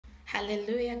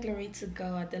Hallelujah, glory to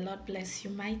God. The Lord bless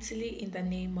you mightily in the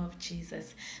name of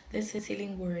Jesus. This is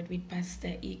Healing Word with Pastor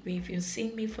Igwe. If you're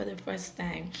seeing me for the first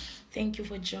time, thank you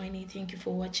for joining. Thank you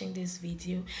for watching this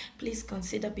video. Please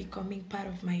consider becoming part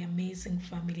of my amazing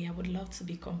family. I would love to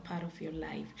become part of your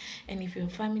life. And if you're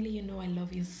family, you know I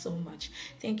love you so much.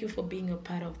 Thank you for being a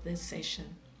part of this session.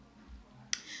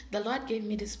 The Lord gave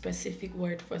me this specific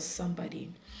word for somebody.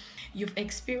 You've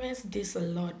experienced this a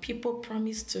lot. People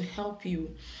promise to help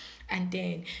you, and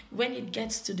then when it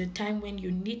gets to the time when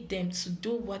you need them to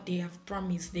do what they have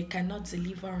promised, they cannot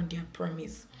deliver on their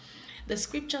promise. The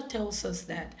scripture tells us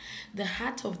that the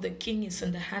heart of the king is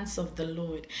in the hands of the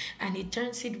Lord, and he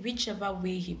turns it whichever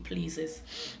way he pleases.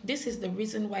 This is the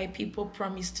reason why people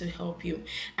promise to help you,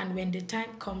 and when the time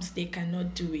comes, they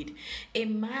cannot do it. A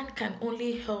man can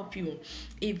only help you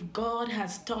if God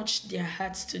has touched their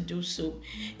hearts to do so,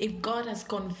 if God has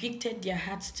convicted their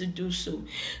hearts to do so.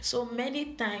 So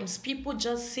many times, people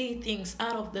just say things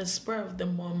out of the spur of the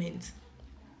moment.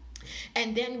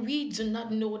 And then we do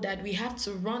not know that we have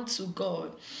to run to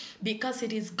God, because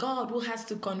it is God who has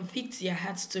to convict their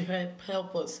hearts to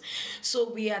help us.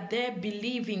 So we are there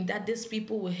believing that these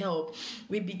people will help.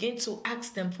 We begin to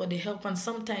ask them for the help, and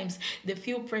sometimes they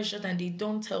feel pressured and they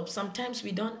don't help. Sometimes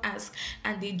we don't ask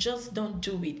and they just don't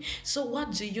do it. So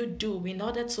what do you do in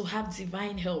order to have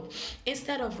divine help?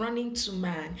 Instead of running to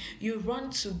man, you run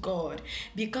to God,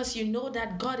 because you know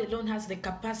that God alone has the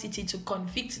capacity to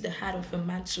convict the heart of a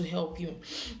man to help you.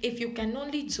 If you can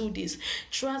only do this,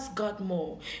 trust God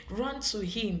more, run to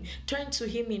him, turn to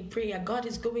him in prayer. God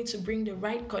is going to bring the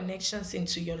right connections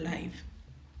into your life.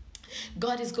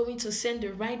 God is going to send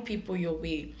the right people your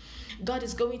way. God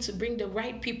is going to bring the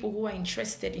right people who are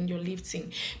interested in your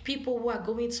lifting. People who are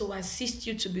going to assist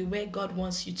you to be where God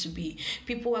wants you to be.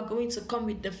 People who are going to come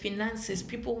with the finances.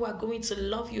 People who are going to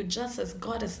love you just as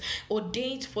God has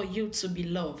ordained for you to be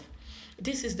loved.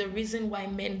 This is the reason why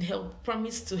men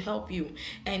promise to help you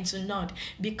and to not,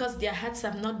 because their hearts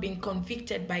have not been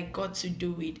convicted by God to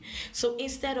do it. So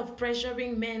instead of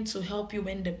pressuring men to help you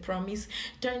when they promise,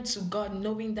 turn to God,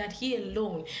 knowing that he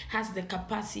alone has the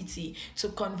capacity to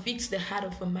convict the heart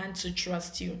of a man to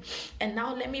trust you. And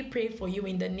now let me pray for you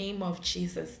in the name of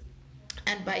Jesus.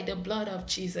 And by the blood of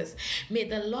Jesus, may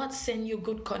the Lord send you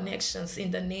good connections in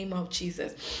the name of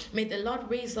Jesus. May the Lord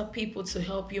raise up people to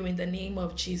help you in the name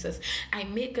of Jesus. I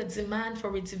make a demand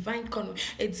for a divine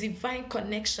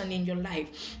connection in your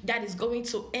life that is going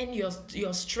to end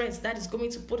your stress, that is going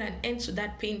to put an end to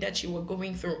that pain that you were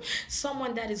going through.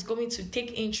 Someone that is going to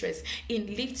take interest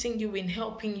in lifting you, in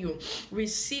helping you.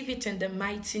 Receive it in the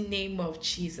mighty name of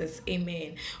Jesus.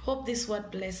 Amen. Hope this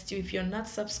word blessed you. If you're not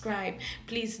subscribed,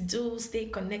 please do stay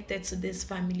connected to this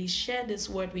family. Share this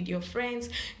word with your friends,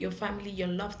 your family, your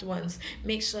loved ones.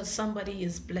 Make sure somebody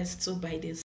is blessed too by this.